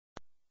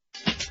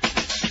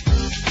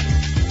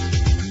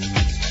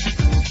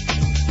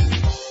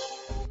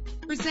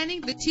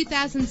Presenting the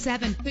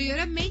 2007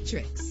 Toyota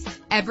Matrix.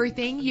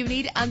 Everything you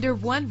need under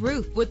one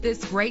roof with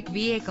this great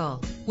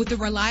vehicle. With a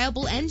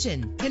reliable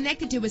engine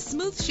connected to a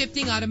smooth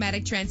shifting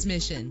automatic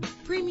transmission,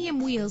 premium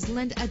wheels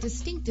lend a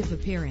distinctive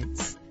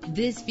appearance.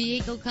 This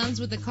vehicle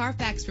comes with a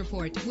Carfax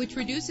report, which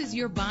reduces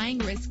your buying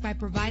risk by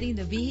providing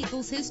the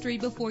vehicle's history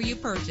before you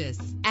purchase.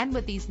 And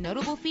with these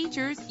notable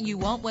features, you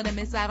won't want to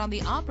miss out on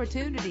the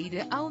opportunity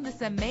to own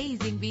this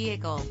amazing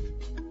vehicle.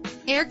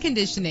 Air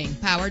conditioning,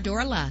 power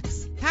door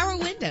locks, power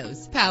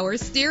windows, power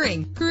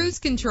steering, cruise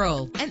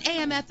control, an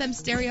AM/FM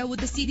stereo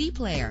with a CD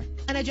player,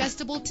 an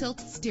adjustable tilt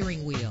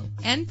steering wheel.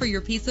 And for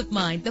your peace of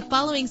mind, the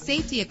following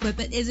safety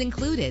equipment is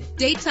included: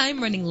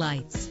 daytime running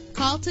lights.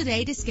 Call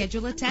today to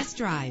schedule a test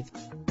drive.